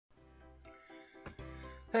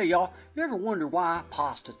Hey y'all, you ever wonder why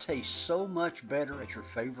pasta tastes so much better at your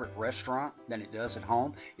favorite restaurant than it does at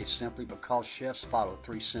home? It's simply because chefs follow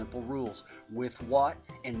three simple rules: with what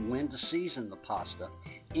and when to season the pasta,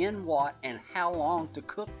 in what and how long to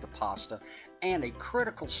cook the pasta, and a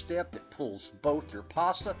critical step that pulls both your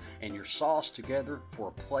pasta and your sauce together for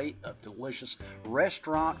a plate of delicious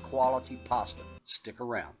restaurant quality pasta. Stick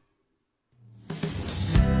around.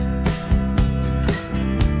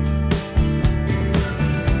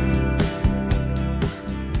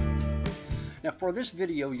 Now for this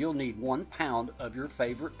video you'll need 1 pound of your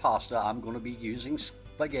favorite pasta. I'm going to be using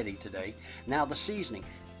spaghetti today. Now the seasoning,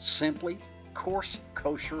 simply coarse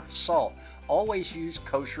kosher salt. Always use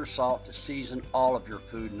kosher salt to season all of your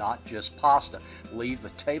food, not just pasta. Leave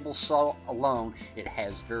the table salt alone, it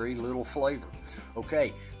has very little flavor.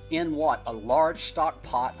 Okay, in what? A large stock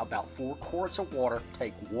pot, about 4 quarts of water.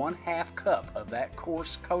 Take 1/2 cup of that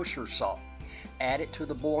coarse kosher salt. Add it to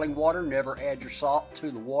the boiling water. Never add your salt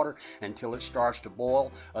to the water until it starts to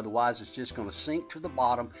boil. Otherwise, it's just going to sink to the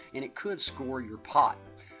bottom and it could score your pot.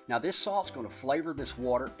 Now, this salt's going to flavor this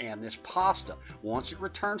water and this pasta. Once it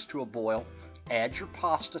returns to a boil, add your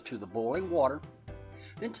pasta to the boiling water.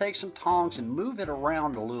 Then take some tongs and move it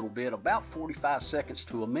around a little bit, about 45 seconds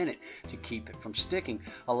to a minute, to keep it from sticking.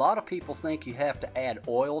 A lot of people think you have to add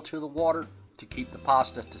oil to the water to keep the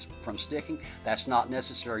pasta from sticking. That's not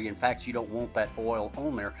necessary. In fact, you don't want that oil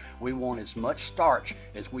on there. We want as much starch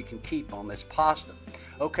as we can keep on this pasta.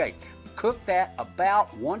 Okay, cook that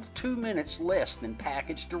about 1 to 2 minutes less than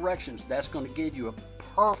package directions. That's going to give you a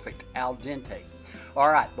perfect al dente.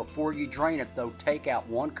 Alright, before you drain it though, take out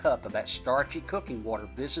 1 cup of that starchy cooking water.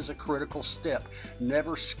 This is a critical step.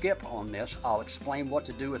 Never skip on this. I'll explain what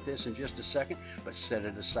to do with this in just a second, but set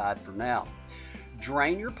it aside for now.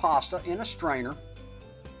 Drain your pasta in a strainer,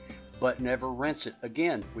 but never rinse it.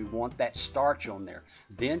 Again, we want that starch on there.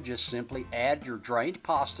 Then just simply add your drained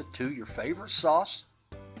pasta to your favorite sauce.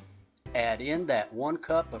 Add in that 1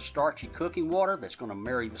 cup of starchy cooking water that's going to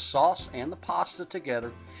marry the sauce and the pasta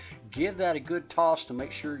together. Give that a good toss to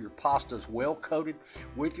make sure your pasta is well coated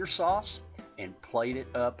with your sauce, and plate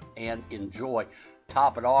it up and enjoy.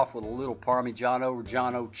 Top it off with a little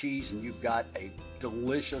parmigiano-reggiano cheese and you've got a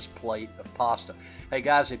delicious plate of pasta. Hey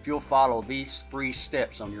guys, if you'll follow these 3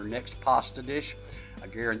 steps on your next pasta dish, I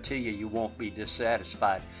guarantee you won't be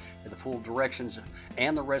dissatisfied. The full directions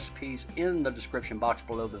and the recipes in the description box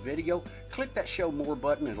below the video. Click that show more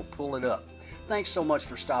button, it'll pull it up. Thanks so much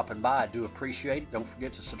for stopping by. I do appreciate it. Don't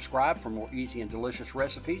forget to subscribe for more easy and delicious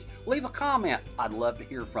recipes. Leave a comment. I'd love to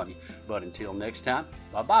hear from you. But until next time,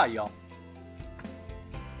 bye-bye y'all.